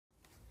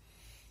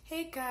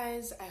Hey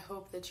guys, I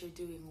hope that you're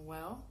doing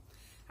well.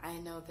 I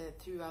know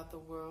that throughout the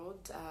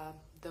world,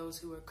 those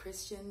who are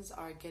Christians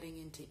are getting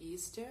into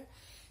Easter.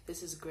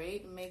 This is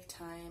great. Make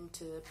time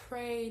to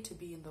pray, to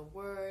be in the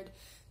Word,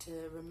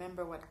 to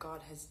remember what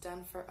God has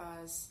done for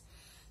us.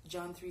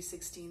 John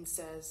 3:16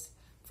 says,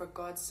 "For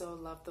God so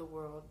loved the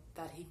world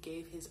that he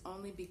gave his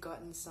only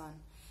begotten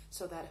Son,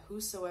 so that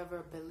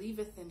whosoever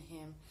believeth in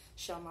him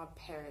shall not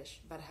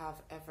perish, but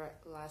have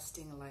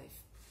everlasting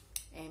life."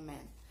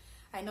 Amen.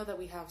 I know that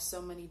we have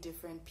so many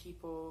different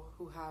people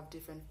who have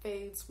different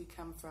faiths. We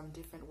come from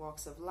different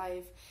walks of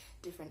life,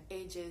 different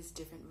ages,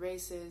 different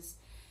races.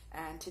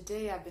 And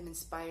today I've been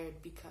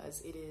inspired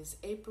because it is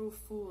April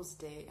Fool's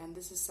Day, and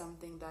this is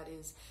something that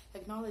is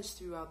acknowledged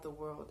throughout the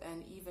world.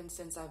 And even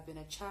since I've been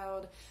a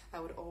child, I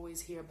would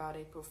always hear about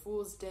April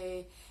Fool's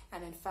Day.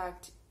 And in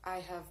fact, I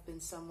have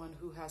been someone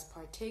who has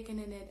partaken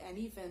in it. And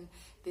even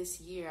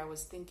this year, I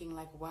was thinking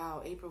like,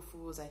 wow, April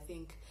Fools, I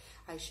think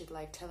I should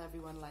tell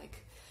everyone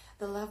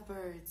the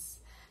lovebirds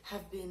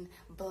have been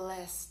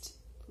blessed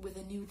with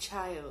a new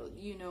child,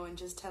 and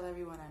just tell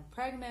everyone I'm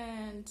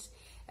pregnant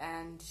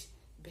and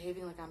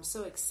behaving like I'm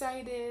so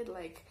excited,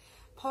 like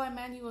Paul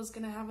Emmanuel's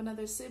gonna have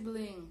another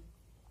sibling,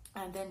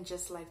 and then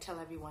just tell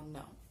everyone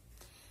no.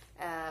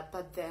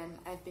 But then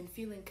I've been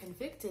feeling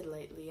convicted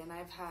lately, and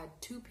I've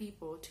had two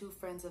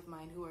friends of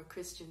mine who are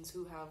Christians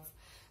who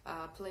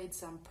have played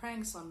some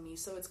pranks on me.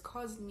 So it's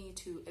caused me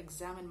to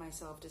examine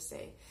myself to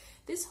say,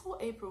 this whole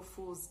April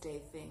Fool's Day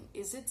thing,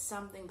 is it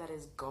something that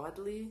is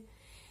godly?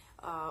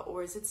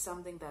 Or is it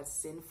something that's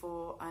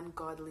sinful,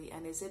 ungodly,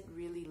 and is it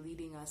really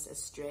leading us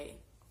astray?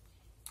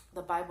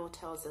 The Bible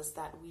tells us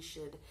that we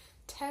should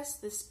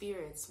test the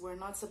spirits. We're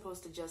not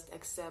supposed to just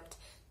accept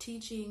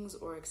teachings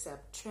or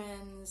accept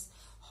trends,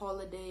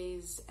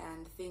 holidays,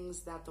 and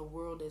things that the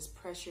world is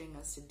pressuring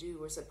us to do.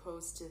 We're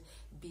supposed to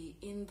be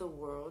in the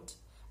world,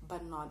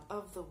 but not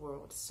of the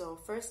world. So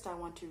first I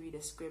want to read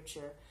a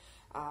scripture.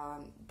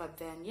 But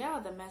then,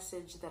 the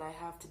message that I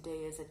have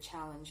today is a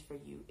challenge for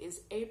you.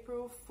 Is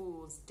April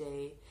Fool's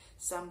Day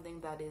something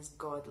that is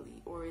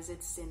godly, or is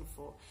it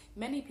sinful?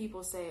 Many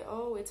people say,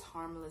 oh, it's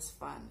harmless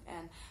fun.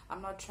 And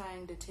I'm not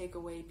trying to take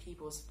away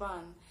people's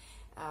fun.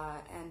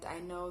 And I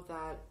know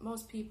that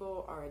most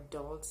people are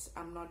adults.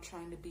 I'm not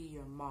trying to be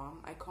your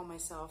mom. I call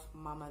myself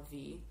Mama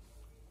V.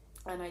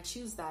 And I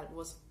choose that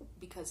was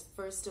because,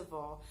 first of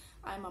all,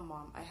 I'm a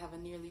mom. I have a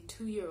nearly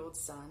 2-year-old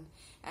son,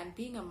 and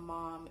being a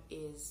mom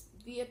is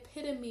the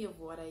epitome of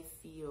what I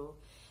feel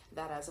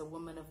that as a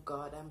woman of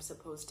God I'm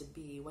supposed to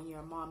be. When you're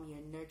a mom, you're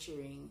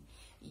nurturing,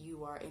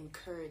 you are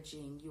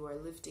encouraging, you are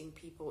lifting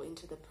people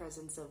into the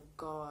presence of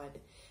God,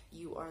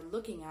 you are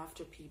looking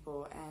after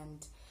people,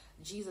 and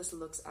Jesus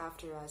looks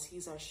after us.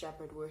 He's our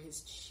shepherd, we're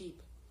his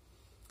sheep.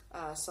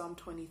 Psalm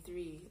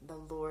 23, the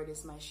Lord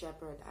is my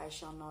shepherd, I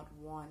shall not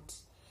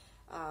want.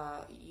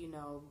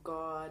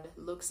 God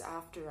looks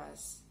after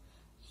us.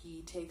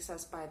 He takes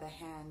us by the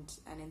hand,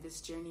 and in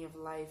this journey of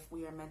life,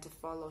 we are meant to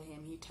follow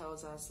him. He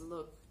tells us,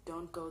 look,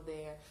 don't go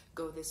there,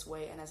 go this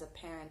way. And as a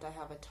parent, I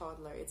have a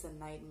toddler. It's a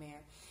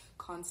nightmare.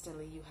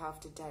 Constantly, you have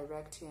to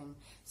direct him.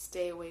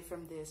 Stay away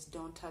from this.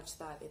 Don't touch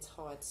that. It's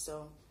hot.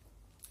 So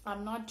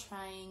I'm not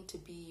trying to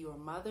be your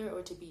mother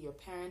or to be your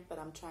parent, but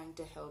I'm trying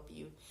to help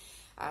you.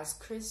 As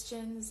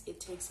Christians, it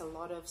takes a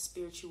lot of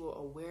spiritual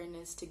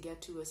awareness to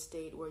get to a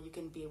state where you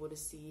can be able to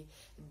see,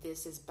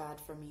 this is bad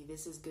for me,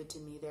 this is good to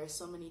me. There are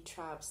so many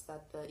traps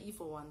that the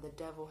evil one, the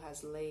devil,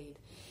 has laid.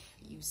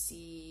 You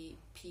see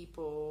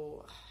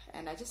people,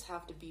 and I just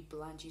have to be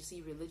blunt, you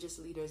see religious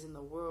leaders in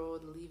the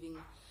world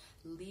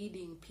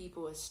leading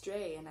people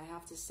astray. And I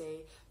have to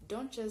say,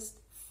 don't just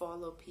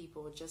follow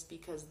people just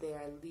because they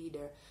are a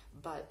leader,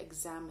 but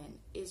examine,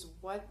 is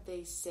what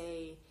they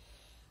say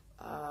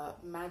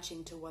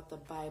matching to what the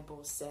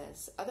Bible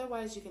says?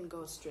 Otherwise, you can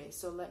go astray.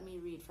 So let me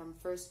read from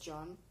 1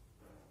 John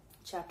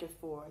chapter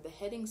 4. The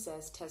heading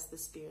says, Test the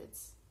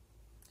Spirits.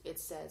 It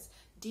says,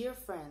 Dear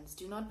friends,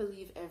 do not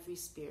believe every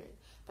spirit,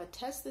 but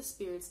test the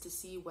spirits to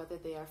see whether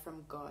they are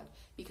from God,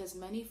 because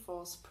many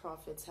false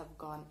prophets have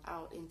gone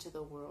out into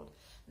the world.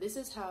 This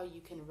is how you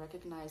can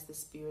recognize the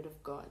Spirit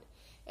of God.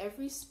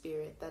 Every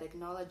spirit that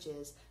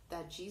acknowledges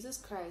that Jesus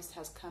Christ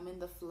has come in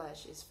the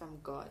flesh is from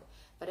God,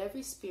 but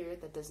every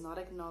spirit that does not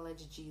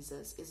acknowledge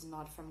Jesus is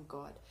not from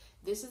God.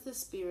 This is the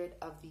spirit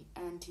of the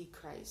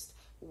Antichrist,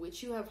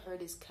 which you have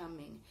heard is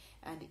coming,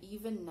 and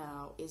even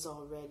now is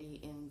already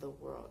in the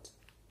world.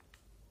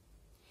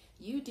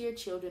 You, dear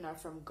children, are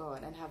from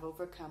God and have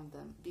overcome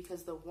them,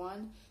 because the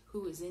one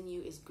who is in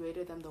you is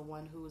greater than the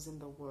one who is in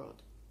the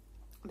world.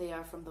 They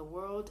are from the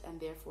world and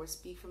therefore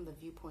speak from the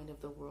viewpoint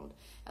of the world,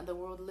 and the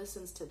world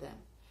listens to them.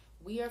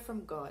 We are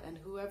from God, and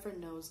whoever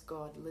knows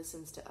God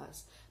listens to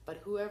us,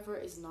 but whoever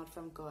is not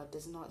from God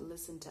does not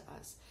listen to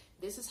us.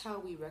 This is how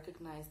we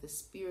recognize the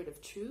spirit of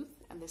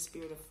truth and the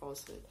spirit of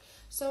falsehood.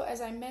 So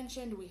as I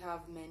mentioned, we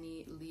have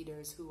many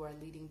leaders who are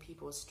leading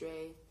people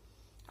astray.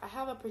 I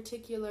have a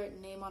particular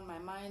name on my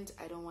mind.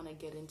 I don't want to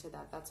get into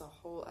that. That's a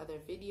whole other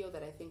video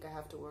that I think I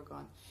have to work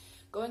on.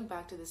 Going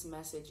back to this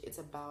message, it's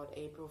about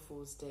April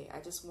Fool's Day. I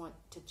just want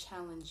to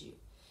challenge you.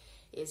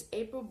 is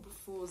April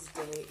Fool's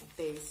Day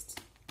based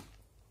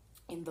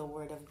in the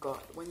Word of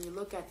God. When you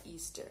look at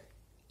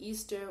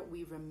Easter,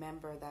 we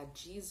remember that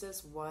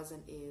Jesus was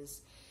and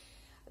is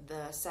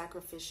the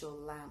sacrificial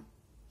lamb.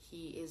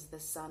 He is the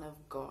Son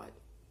of God.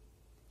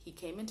 He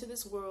came into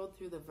this world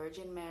through the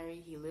Virgin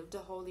Mary. He lived a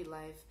holy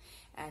life,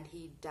 and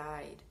he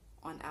died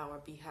on our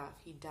behalf.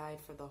 He died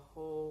for the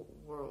whole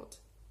world.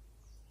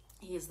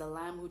 He is the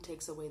Lamb who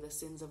takes away the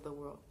sins of the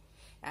world.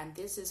 And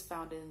this is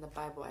founded in the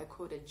Bible. I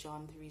quoted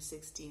John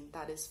 3:16.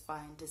 That is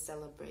fine to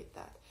celebrate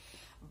that.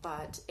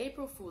 But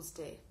April Fool's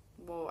Day,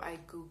 well, I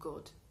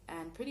Googled,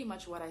 and pretty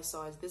much what I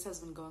saw is this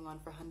has been going on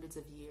for hundreds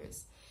of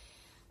years.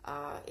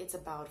 It's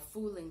about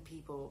fooling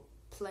people,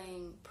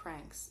 playing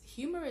pranks.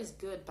 Humor is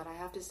good, but I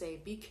have to say,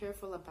 be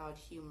careful about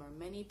humor.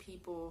 Many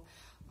people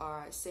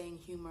are saying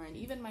humor, and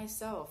even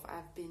myself,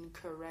 I've been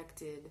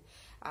corrected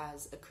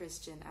as a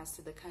Christian as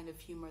to the kind of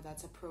humor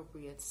that's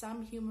appropriate.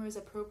 Some humor is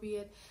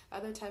appropriate,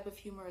 other type of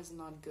humor is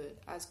not good.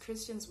 As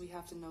Christians, we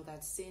have to know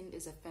that sin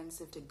is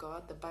offensive to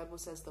God. The Bible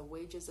says the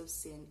wages of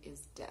sin is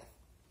death.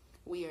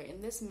 We are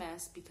in this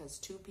mess because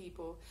two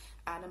people,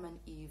 Adam and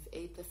Eve,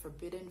 ate the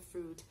forbidden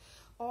fruit.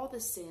 All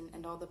the sin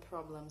and all the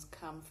problems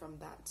come from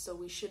that. So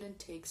we shouldn't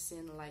take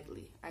sin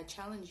lightly. I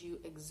challenge you,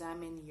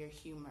 examine your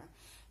humor.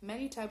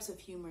 Many types of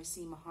humor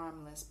seem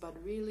harmless,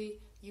 but really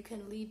you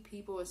can lead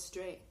people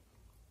astray.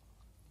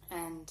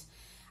 And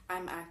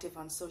I'm active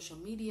on social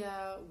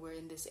media. We're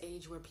in this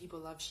age where people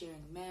love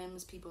sharing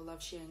memes, people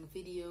love sharing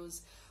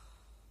videos.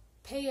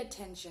 Pay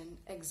attention,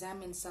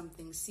 examine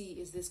something, see,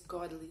 is this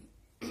godly?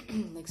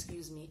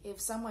 Excuse me. If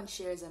someone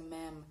shares a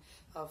meme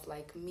of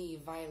like me,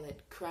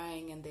 Violet,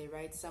 crying, and they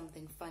write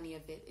something funny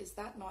of it, is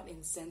that not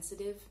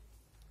insensitive?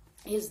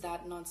 Is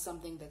that not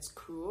something that's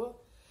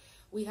cruel?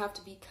 We have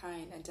to be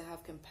kind and to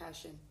have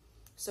compassion.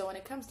 So when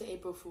it comes to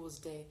April Fool's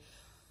Day,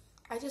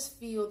 I just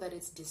feel that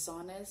it's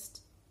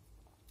dishonest.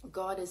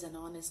 God is an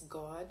honest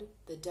God.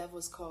 The devil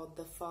is called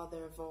the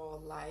father of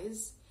all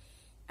lies.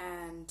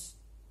 And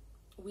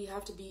we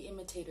have to be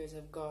imitators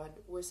of God.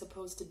 We're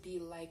supposed to be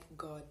like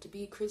God. To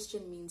be a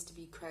Christian means to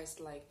be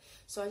Christ-like.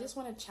 So I just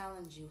want to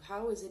challenge you.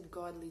 How is it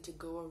godly to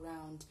go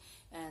around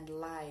and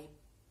lie,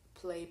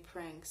 play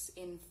pranks?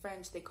 In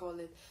French, they call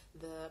it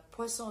the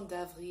poisson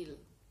d'avril,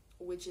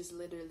 which is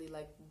literally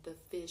like the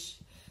fish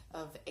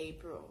of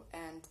April.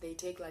 And they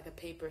take like a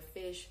paper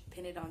fish,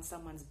 pin it on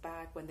someone's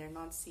back when they're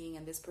not seeing,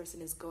 and this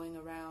person is going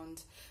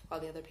around while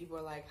the other people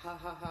are like, ha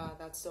ha ha,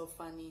 that's so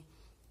funny.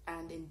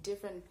 And in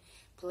different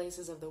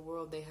places of the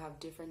world, they have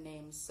different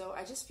names. So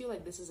I just feel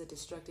like this is a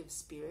destructive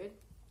spirit.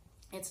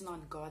 It's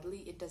not godly.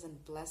 It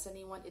doesn't bless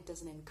anyone. It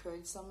doesn't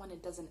encourage someone.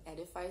 It doesn't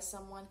edify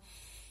someone.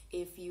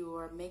 If you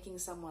are making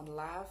someone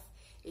laugh,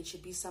 it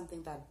should be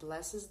something that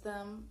blesses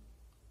them.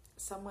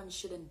 Someone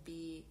shouldn't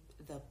be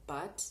the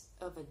butt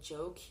of a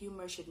joke.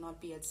 Humor should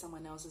not be at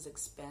someone else's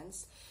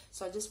expense.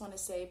 So I just want to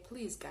say,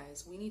 please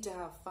guys, we need to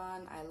have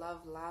fun. I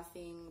love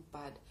laughing,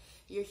 but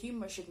your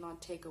humor should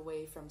not take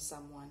away from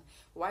someone.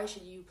 Why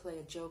should you play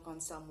a joke on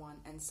someone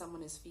and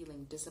someone is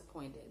feeling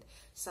disappointed?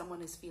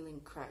 Someone is feeling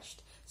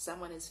crushed.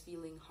 Someone is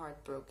feeling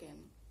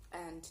heartbroken.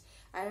 And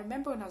I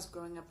remember when I was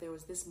growing up, there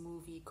was this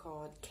movie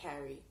called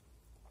Carrie.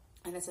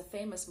 And it's a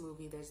famous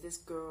movie. There's this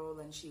girl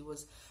and she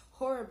was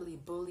horribly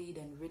bullied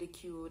and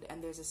ridiculed,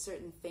 and there's a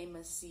certain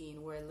famous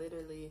scene where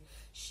literally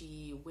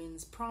she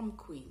wins prom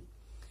queen.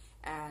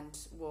 And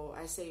well,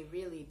 I say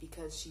really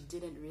because she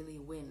didn't really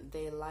win.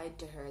 They lied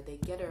to her. They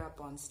get her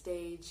up on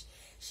stage.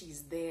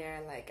 She's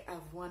there like,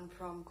 I've won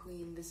prom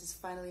queen. This is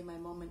finally my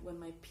moment when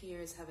my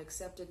peers have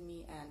accepted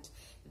me, and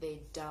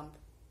they dump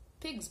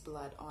pig's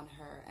blood on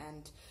her,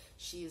 and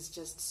she is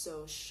just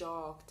so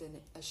shocked and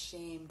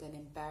ashamed and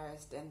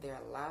embarrassed, and they're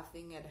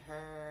laughing at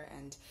her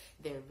and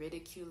they're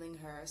ridiculing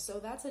her.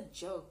 So that's a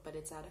joke, but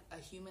it's at a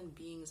human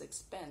being's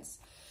expense.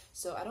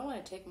 So I don't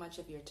want to take much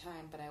of your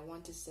time, but I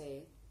want to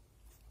say,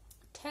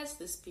 test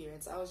the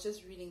spirits. I was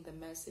just reading the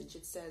message.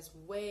 It says,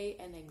 weigh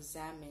and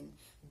examine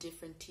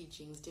different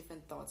teachings,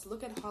 different thoughts.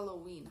 Look at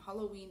Halloween.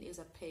 Halloween is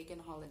a pagan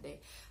holiday.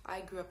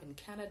 I grew up in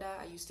Canada.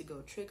 I used to go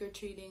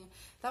trick-or-treating.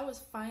 That was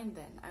fine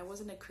then. I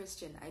wasn't a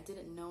Christian. I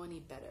didn't know any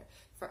better.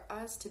 For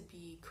us to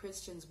be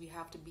Christians, we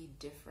have to be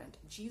different.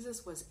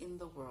 Jesus was in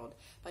the world,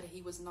 but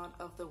he was not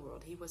of the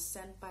world. He was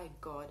sent by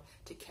God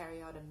to carry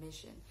out a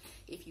mission.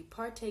 If you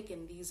partake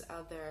in these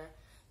other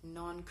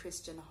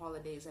non-Christian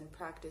holidays and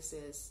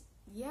practices,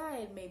 yeah,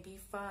 it may be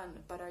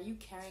fun, but are you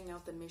carrying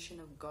out the mission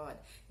of God?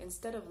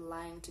 Instead of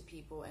lying to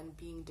people and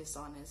being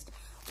dishonest,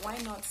 why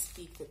not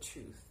speak the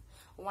truth?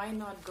 Why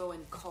not go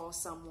and call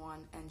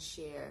someone and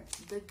share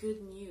the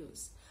good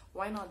news?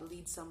 Why not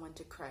lead someone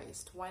to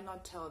Christ? Why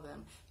not tell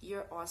them,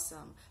 you're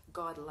awesome,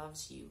 God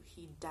loves you,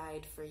 he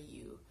died for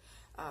you.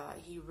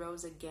 He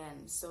rose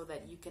again so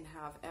that you can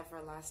have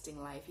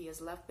everlasting life. He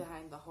has left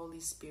behind the Holy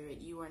Spirit.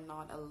 You are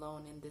not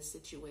alone in this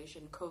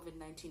situation.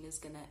 COVID-19 is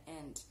going to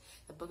end.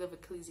 The book of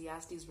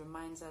Ecclesiastes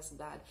reminds us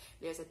that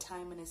there's a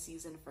time and a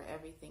season for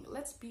everything.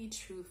 Let's be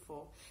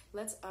truthful.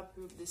 Let's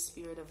uproot the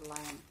spirit of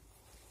lying.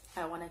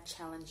 I want to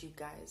challenge you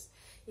guys.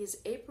 Is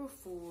April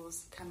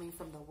Fool's coming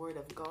from the Word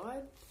of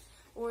God,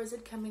 Or is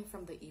it coming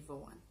from the evil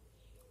one?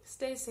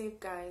 Stay safe,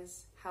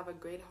 guys. Have a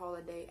great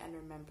holiday. And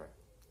remember,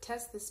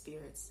 test the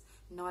spirits.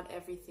 Not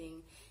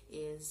everything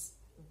is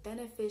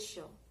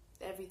beneficial.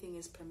 Everything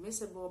is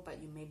permissible,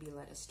 but you may be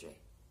led astray.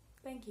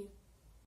 Thank you.